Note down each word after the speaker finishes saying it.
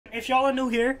if y'all are new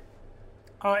here,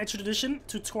 it's a tradition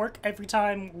to twerk every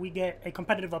time we get a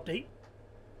competitive update.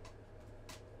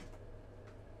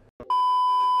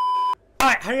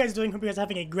 Alright, how you guys doing? Hope you guys are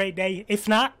having a great day. If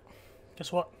not,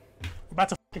 guess what? We're about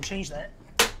to fucking change that.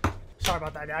 Sorry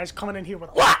about that, guys. Coming in here with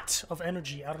a lot of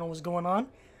energy. I don't know what's going on.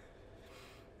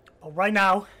 But right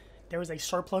now, there is a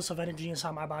surplus of energy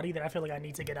inside my body that I feel like I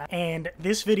need to get out. And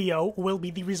this video will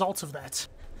be the results of that.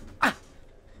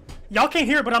 Y'all can't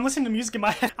hear it, but I'm listening to music in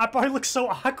my head. I probably look so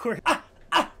awkward.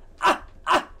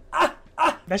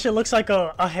 That shit looks like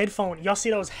a headphone. Y'all see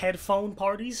those headphone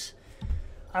parties?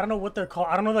 I don't know what they're called.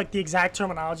 I don't know like the exact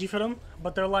terminology for them,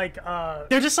 but they're like,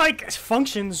 they're just like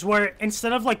functions where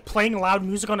instead of like playing loud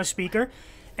music on a speaker,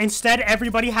 instead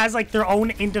everybody has like their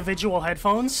own individual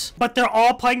headphones, but they're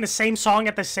all playing the same song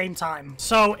at the same time.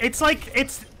 So it's like,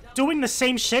 it's doing the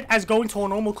same shit as going to a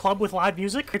normal club with live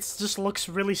music. It just looks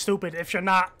really stupid if you're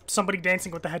not somebody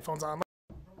dancing with the headphones on.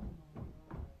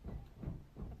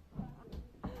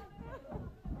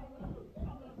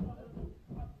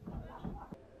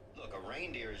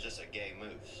 Reindeer is just a gay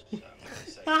move. So say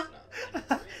it's not.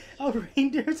 A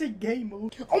reindeer is a gay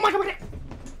move. Oh my god!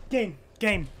 Game.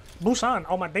 Busan.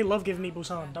 Oh my, they love giving me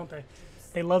Busan, don't they?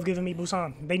 They love giving me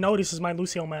Busan. They know this is my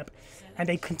Lucio map, and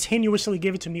they continuously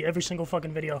give it to me every single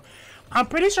fucking video. I'm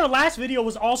pretty sure last video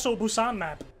was also a Busan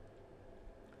map.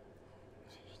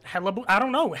 I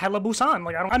don't know. Hella Busan.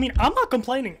 Like I mean, I'm not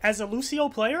complaining. As a Lucio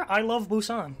player, I love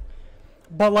Busan.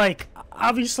 But, like,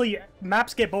 obviously,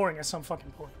 maps get boring at some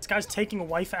fucking point. This guy's taking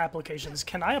wife applications.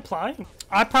 Can I apply?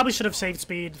 I probably should have saved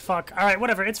speed. Fuck. Alright,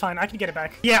 whatever. It's fine. I can get it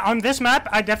back. Yeah, on this map,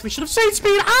 I definitely should have saved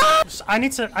speed. Ah! I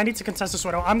need to contest this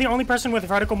Widow. I'm the only person with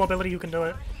vertical mobility who can do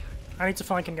it. I need to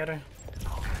flank and get her.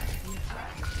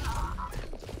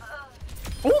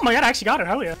 Oh my god, I actually got her.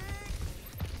 Hell yeah.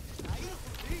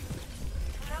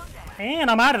 And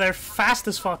I'm out of there fast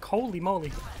as fuck. Holy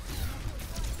moly.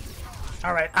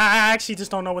 Alright, I actually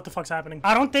just don't know what the fuck's happening.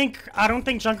 I don't think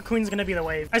junkerqueen's gonna be the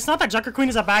wave. It's not that junkerqueen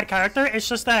is a bad character, it's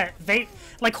just that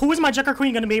like, who is my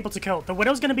junkerqueen gonna be able to kill? The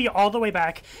Widow's gonna be all the way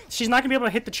back. She's not gonna be able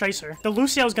to hit the Tracer. The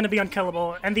Lucio's gonna be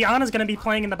unkillable, and the Ana's gonna be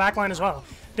playing in the backline as well.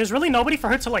 There's really nobody for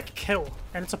her to, like, kill,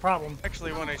 and it's a problem.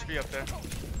 Actually, 1 HP up there.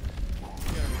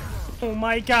 Oh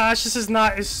my gosh, this is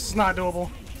not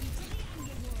doable.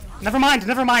 Never mind.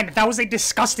 That was a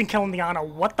disgusting kill in the Ana.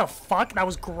 What the fuck? That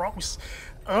was gross.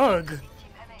 Ugh.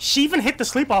 She even hit the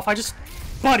sleep off.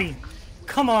 Buddy,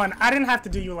 come on. I didn't have to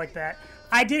do you like that.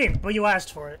 I didn't, but you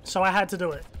asked for it, so I had to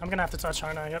do it. I'm gonna have to touch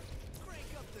her now, yep.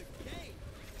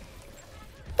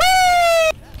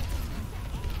 Whee!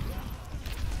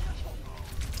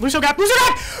 Lucio gap!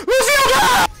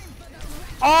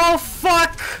 Oh,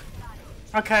 fuck!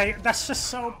 Okay, that's just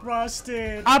so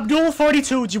busted. Abdul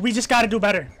 42, we just gotta do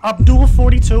better. Abdul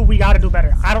 42, we gotta do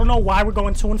better. I don't know why we're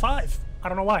going 2 and 5. I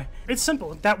don't know why. It's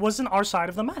simple. That wasn't our side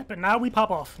of the map, and now we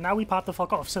pop off. Now we pop the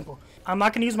fuck off. Simple. I'm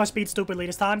not gonna use my speed stupidly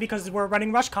this time because we're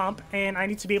running rush comp, and I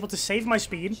need to be able to save my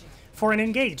speed for an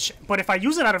engage. But if I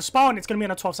use it out of spawn, it's gonna be on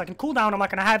a 12-second cooldown. I'm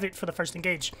not gonna have it for the first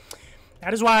engage.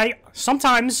 That is why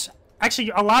sometimes,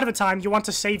 actually a lot of the time, you want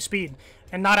to save speed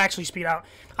and not actually speed out.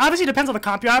 Obviously, it depends on the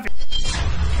comp you have.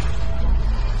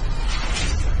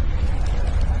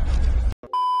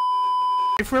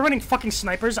 If we're running fucking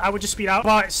snipers, I would just speed out.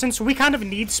 But since we kind of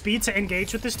need speed to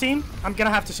engage with this team, I'm gonna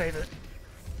have to save it.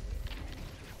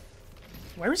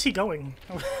 Where is he going?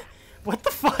 What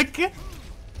the fuck?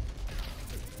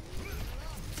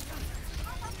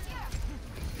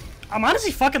 I'm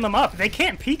honestly fucking them up. They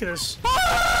can't peek this.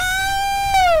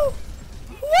 Woo!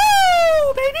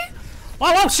 Woo, baby!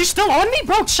 Whoa, she's still on me?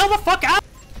 Bro, chill the fuck out.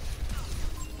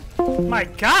 My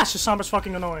gosh, this sombra's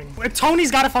fucking annoying.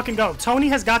 Tony's gotta fucking go. Tony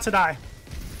has got to die.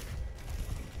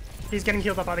 He's getting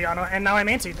healed up by the Ana, and now I'm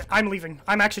antied. I'm leaving.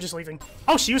 I'm actually just leaving.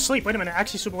 Oh, she was asleep. Wait a minute.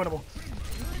 Actually super winnable.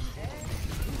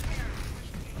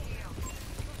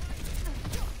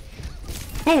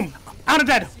 Boom. Ana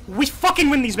dead. We fucking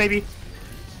win these, baby.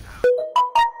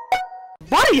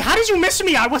 Buddy, how did you miss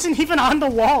me? I wasn't even on the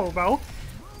wall, bro.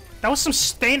 That was some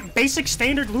basic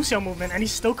standard Lucio movement, and he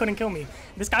still couldn't kill me.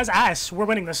 This guy's ass. We're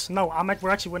winning this. No,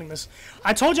 we're actually winning this.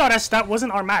 I told y'all that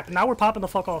wasn't our map. Now we're popping the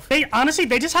fuck off. Honestly,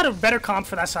 they just had a better comp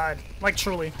for that side. Like,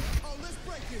 truly.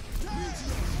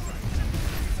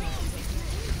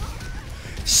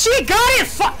 She got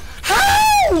it!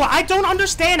 How? I don't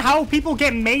understand how people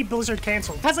get May Blizzard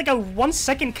canceled. It has like a 1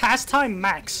 second cast time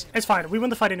max. It's fine. We win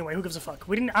the fight anyway. Who gives a fuck?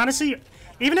 We didn't, honestly,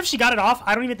 even if she got it off,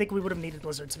 I don't even think we would have needed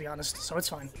Blizzard, to be honest. So it's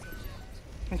fine.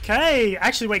 Okay.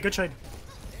 Actually, wait. Good trade.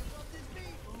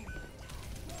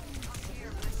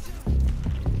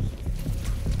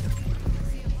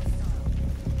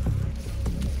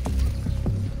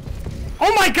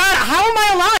 Oh my god, how am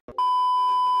I alive?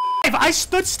 I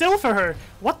stood still for her.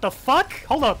 What the fuck?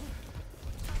 Hold up.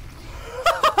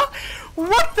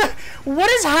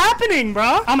 What is happening,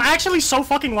 bro? I'm actually so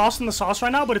fucking lost in the sauce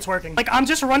right now, but it's working. Like, I'm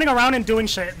just running around and doing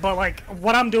shit, but like,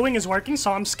 what I'm doing is working,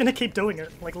 so I'm just gonna keep doing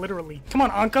it. Like, literally. Come on,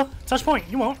 Anka. Touch point.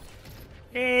 You won't.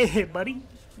 Hey, buddy.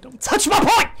 Don't touch my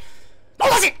point!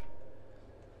 What was it?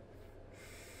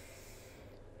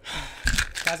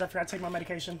 Guys, I forgot to take my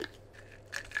medication.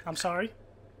 I'm sorry.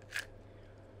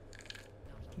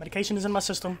 Medication is in my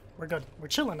system. We're good. We're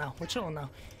chilling now. We're chilling now.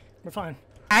 We're fine.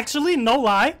 Actually, no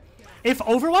lie. If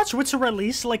Overwatch were to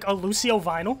release, like, a Lucio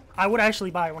vinyl, I would actually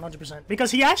buy it 100%.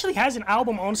 Because he actually has an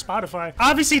album on Spotify.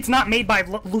 Obviously, it's not made by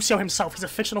Lucio himself. He's a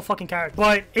fictional fucking character.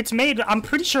 But it's made, I'm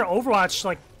pretty sure Overwatch,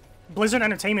 like, Blizzard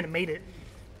Entertainment made it.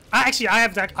 I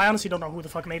honestly don't know who the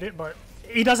fuck made it, but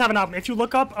he does have an album. If you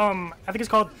look up, I think it's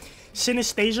called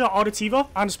Synesthesia Auditiva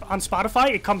on Spotify,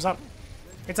 it comes up.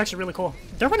 It's actually really cool.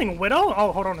 They're running Widow?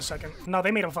 Oh, hold on a second. No,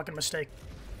 they made a fucking mistake.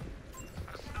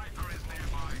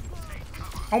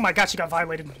 Oh my god, she got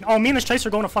violated. Oh, me and this Tracer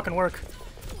are going to fucking work.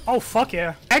 Oh, fuck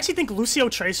yeah. I actually think Lucio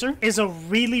Tracer is a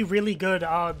really, really good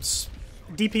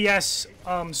DPS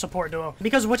support duo.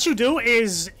 Because what you do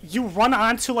is you run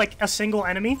onto like a single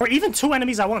enemy or even two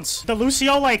enemies at once. The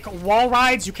Lucio like wall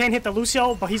rides, you can't hit the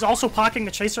Lucio, but he's also pocketing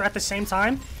the Tracer at the same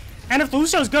time. And if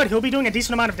Lucio's good, he'll be doing a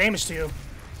decent amount of damage to you.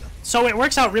 So it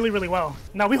works out really, really well.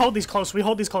 Now we hold these close. We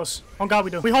hold these close. Oh god,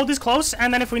 we do. We hold these close,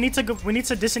 and then if we need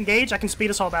to disengage, I can speed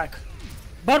us all back.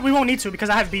 But we won't need to because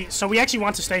I have beat, so we actually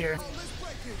want to stay here.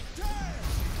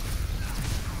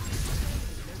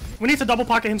 We need to double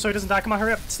pocket him so he doesn't die. Come on,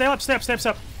 hurry up. Stay up, stay up, stay up, stay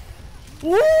up.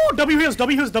 Ooh, W heals,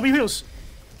 W heals, W heals.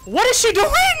 What is she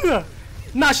doing?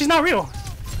 Nah, she's not real.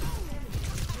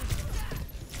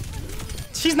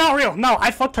 She's not real. No, I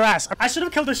fucked her ass. I should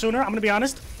have killed her sooner, I'm gonna be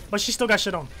honest. But she still got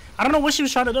shit on. I don't know what she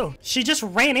was trying to do. She just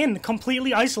ran in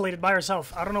completely isolated by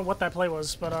herself. I don't know what that play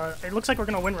was, but it looks like we're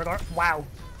gonna win regardless. Wow.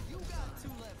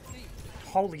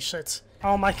 Holy shit.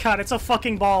 Oh my god, it's a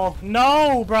fucking ball.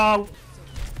 No, bro.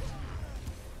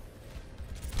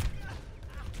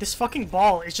 This fucking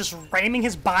ball is just ramming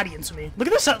his body into me. Look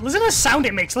at this. Listen to the sound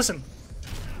it makes. Listen.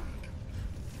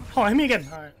 Oh, hit me again.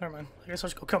 Alright, never mind. I guess I'll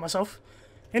just go kill myself.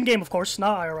 In game, of course.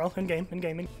 Not IRL. In game. In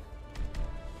game.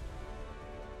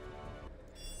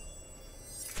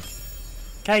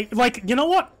 Okay, like, you know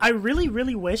what? I really,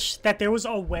 really wish that there was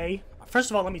a way.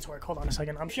 First of all, let me twerk. Hold on a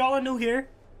second. If y'all are new here,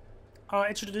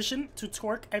 it's a tradition to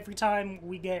twerk every time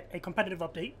we get a competitive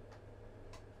update.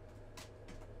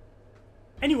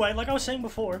 Anyway, like I was saying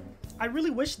before, I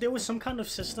really wish there was some kind of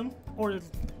system or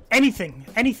anything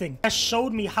that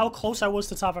showed me how close I was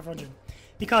to top 500.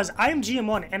 Because I am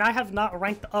GM1 and I have not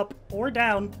ranked up or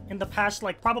down in the past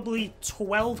like probably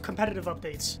 12 competitive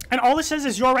updates. And all it says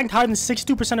is you're ranked higher than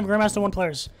 62% of Grandmaster 1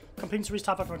 players competing to reach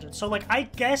top 500. So like I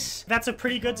guess that's a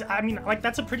pretty good, I mean like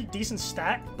that's a pretty decent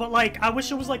stat. But like I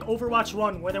wish it was like Overwatch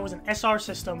 1 where there was an SR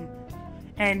system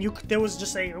and there was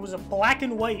just it was a black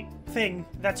and white thing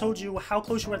that told you how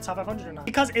close you were to top 500 or not.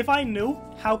 Because if I knew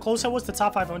how close I was to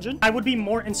top 500, I would be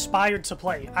more inspired to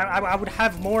play. I would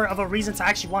have more of a reason to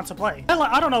actually want to play.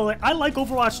 I don't know, I like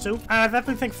Overwatch too. I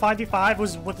definitely think 5v5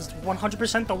 was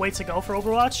 100% the way to go for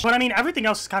Overwatch. But I mean, everything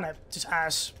else is kind of just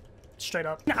ass. Straight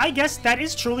up. I guess that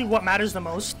is truly what matters the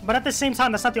most. But at the same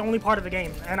time, that's not the only part of the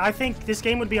game. And I think this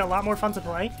game would be a lot more fun to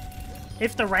play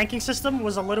if the ranking system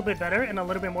was a little bit better and a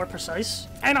little bit more precise.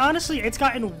 And honestly, it's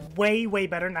gotten way, way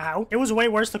better now. It was way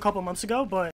worse a couple months ago,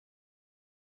 but...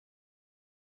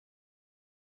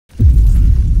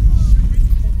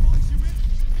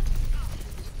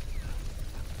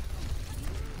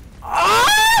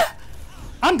 Ah!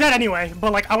 I'm dead anyway,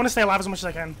 but like, I want to stay alive as much as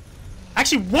I can.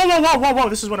 Actually, whoa, whoa, whoa, whoa, whoa,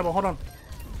 this is winnable. Hold on.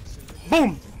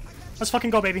 Boom. Let's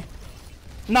fucking go, baby.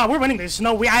 No, we're winning these.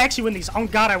 No, I actually win these. Oh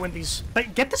god, I win these.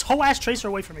 But get this whole ass Tracer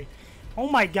away from me. Oh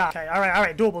my god. Okay,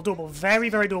 alright, doable, doable. Very,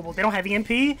 very doable. They don't have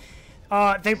EMP.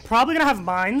 They're probably gonna have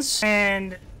mines,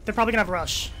 and they're probably gonna have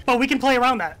rush. But we can play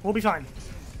around that. We'll be fine.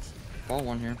 Ball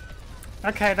one here.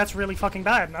 Okay, that's really fucking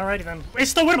bad. Alrighty then.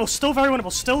 It's still winnable. Still very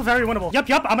winnable. Still very winnable.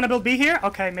 Yup, I'm gonna build B here.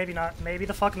 Okay, maybe not. Maybe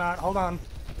the fuck not. Hold on.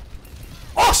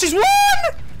 Oh, she's won!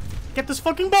 Get this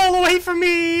fucking ball away from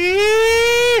me!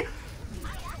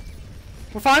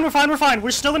 We're fine, we're fine, we're fine.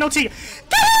 We're still in OT. Get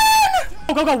in!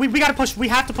 Go, go, go. We gotta push. We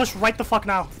have to push right the fuck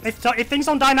now. If things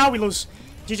don't die now, we lose.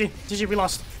 GG, we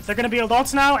lost. They're gonna be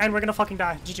adults now, and we're gonna fucking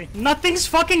die. GG. Nothing's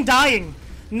fucking dying.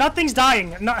 Nothing's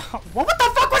dying. No, what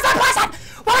the fuck was that blossom?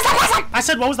 What was that blossom? I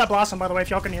said, what was that blossom, by the way, if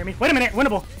y'all can hear me. Wait a minute,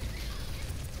 winnable.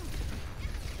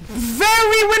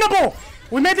 Very winnable!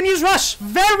 We made them use rush.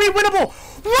 Very winnable.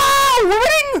 Wow, we're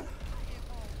winning!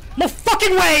 No fucking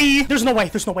fucking way! There's no way,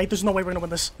 there's no way, there's no way we're gonna win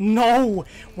this. No.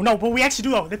 No, but we actually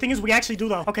do though. The thing is, we actually do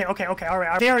though. Okay, okay, okay,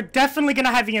 alright. They are definitely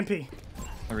gonna have EMP.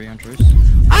 Hunters.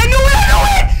 I knew it! I knew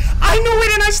it! I knew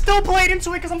it and I still played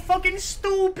into it because I'm fucking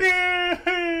stupid.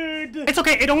 It's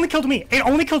okay, it only killed me. It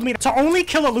only killed me. To only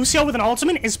kill a Lucio with an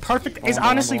ultimate is perfect, is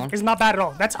honestly, is not bad at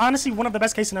all. That's honestly one of the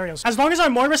best case scenarios. As long as our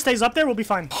Moira stays up there, we'll be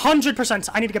fine. 100%.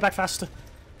 I need to get back fast.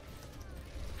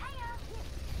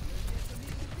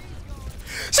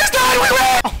 She's dying! We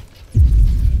win! Oh.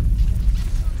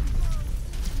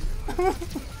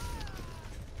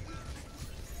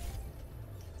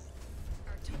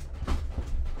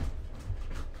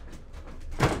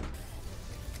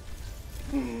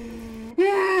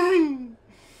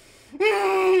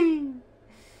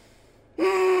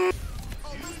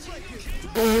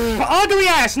 Ugly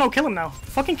ass! No, kill him now.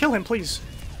 Fucking kill him, please.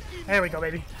 There we go,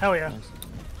 baby. Hell yeah. Nice.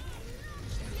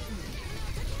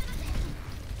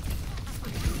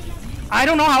 I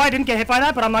don't know how I didn't get hit by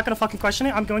that, but I'm not gonna fucking question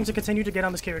it. I'm going to continue to get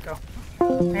on this Kiriko.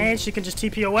 And she can just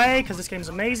TP away, because this game's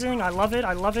amazing. I love it,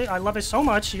 I love it, I love it so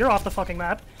much. You're off the fucking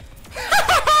map.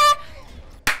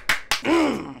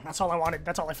 That's all I wanted.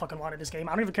 That's all I fucking wanted this game.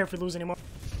 I don't even care if we lose anymore.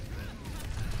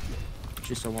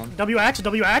 She's still one. WX,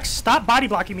 WX, stop body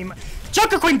blocking me.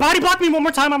 junkerqueen, body block me one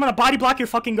more time. I'm gonna body block your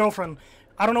fucking girlfriend.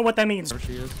 I don't know what that means. There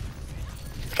she is.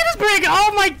 Look at this brig.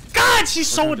 Oh my god, she's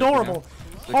so adorable.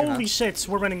 Holy shit,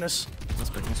 we're winning this. That's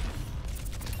big.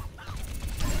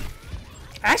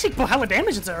 I actually put hella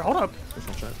damage into her. Hold up.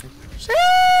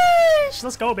 Sheesh.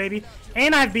 Let's go, baby.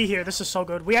 And I have B here. This is so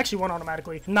good. We actually won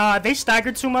automatically. Nah, they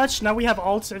staggered too much. Now we have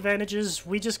ult advantages.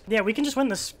 We just, yeah, we can just win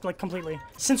this, like, completely.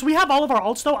 Since we have all of our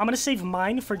ults, though, I'm gonna save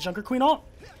mine for junkerqueen ult.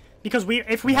 Because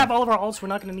if we have all of our ults, we're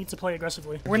not gonna need to play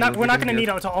aggressively. We're not gonna need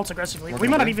to ult aggressively. We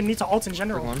might not even need to ult in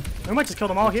general. We might just kill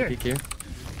them all here. Hey,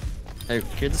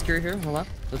 kid, this carry here. Hold up.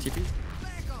 No TP.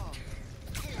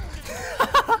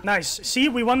 Nice. See,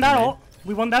 we won that ult.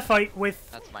 We won that fight with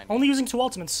only using 2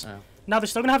 ultimates. Oh. Now they're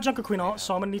still gonna have junkerqueen ult,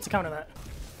 so I'm gonna need to counter that.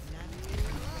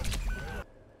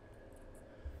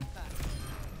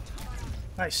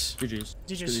 Nice. GG's.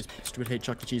 GG's. Stupid hate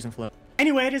chocolate cheese and flow.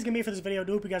 Anyway, it is gonna be it for this video. I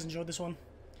do hope you guys enjoyed this one.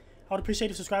 I would appreciate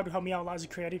if you subscribe and help me out a lot as a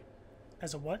creator.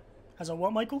 As a what? As a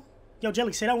what, Michael? Yo,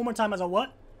 Jelly, say that one more time. As a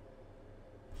what?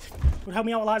 Would help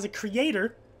me out a lot as a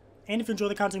creator. And if you enjoy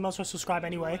the content, you must subscribe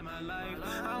anyway.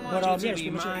 But yeah, it's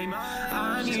pretty much it.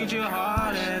 I need your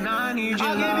heart and I need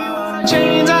your love.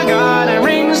 Chains I got and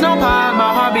rings no pop.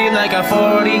 My heart beat like a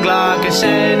 40 Glock and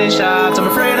sending shots. I'm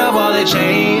afraid of all the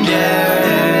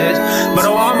changes, but I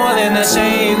want more than the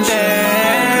same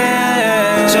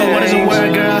thing. So what is the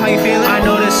word, girl? How you feeling? I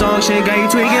know this song shit got you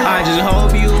tweaking. I just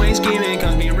hope you ain't scared.